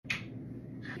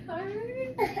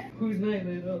Who's my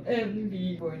little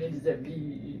MB? Born as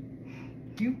MB.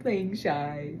 You playing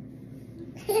shy?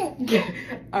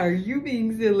 Are you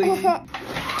being silly? Wait!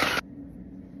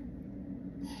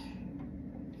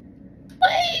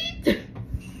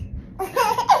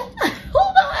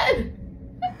 Hold on!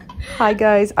 Hi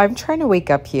guys, I'm trying to wake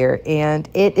up here and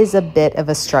it is a bit of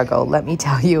a struggle, let me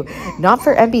tell you. Not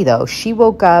for Emby though. She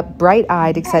woke up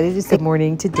bright-eyed, excited to say good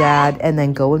morning to dad and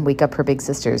then go and wake up her big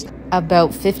sisters.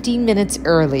 About 15 minutes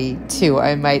early too,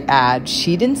 I might add.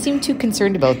 She didn't seem too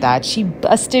concerned about that. She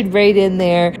busted right in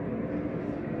there.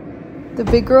 The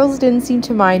big girls didn't seem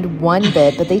to mind one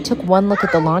bit, but they took one look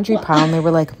at the laundry pile and they were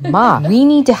like, Ma, we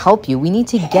need to help you. We need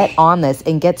to get on this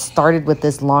and get started with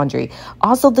this laundry.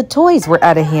 Also, the toys were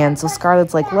out of hand. So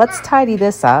Scarlett's like, let's tidy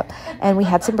this up. And we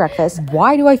had some breakfast.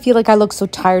 Why do I feel like I look so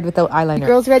tired without eyeliner? The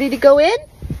girls ready to go in?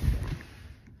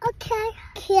 Okay.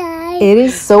 It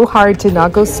is so hard to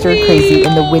not go stir crazy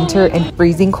in the winter and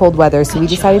freezing cold weather. So we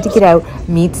decided to get out,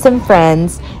 meet some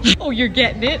friends. Oh, you're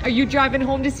getting it? Are you driving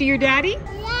home to see your daddy?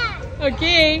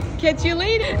 Okay, catch you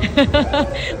later.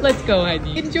 Let's go,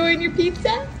 honey. Enjoying your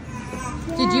pizza?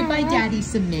 Did you buy daddy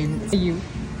some mints? You?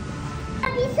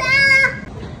 Pizza!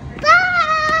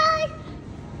 Bye!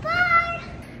 Bye!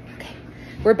 Okay,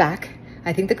 we're back.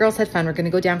 I think the girls had fun. We're gonna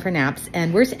go down for naps.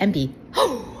 And where's Emby?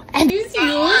 Oh, and you see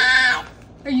you?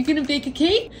 Are you gonna bake a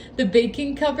cake? The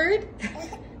baking cupboard?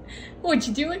 What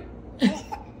you doing?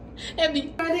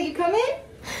 Emby, are you coming?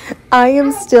 I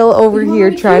am still over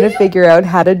here trying to figure out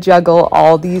how to juggle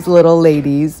all these little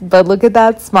ladies, but look at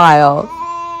that smile.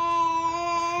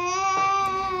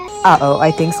 Uh-oh,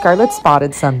 I think Scarlett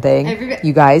spotted something.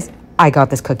 You guys, I got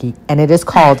this cookie, and it is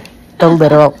called the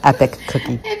Literal Epic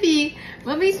Cookie. Emby,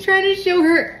 Mommy's trying to show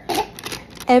her.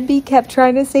 Emby kept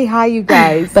trying to say hi, you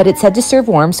guys. But it said to serve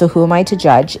warm, so who am I to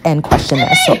judge and question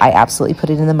this? So I absolutely put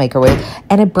it in the microwave,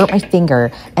 and I burnt my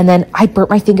finger. And then I burnt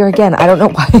my finger again. I don't know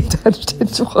why I touched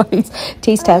it twice.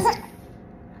 Taste test.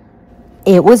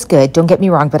 It was good, don't get me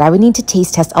wrong, but I would need to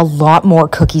taste test a lot more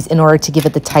cookies in order to give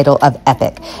it the title of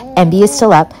epic. Emby is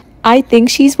still up. I think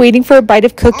she's waiting for a bite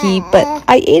of cookie, but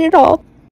I ate it all.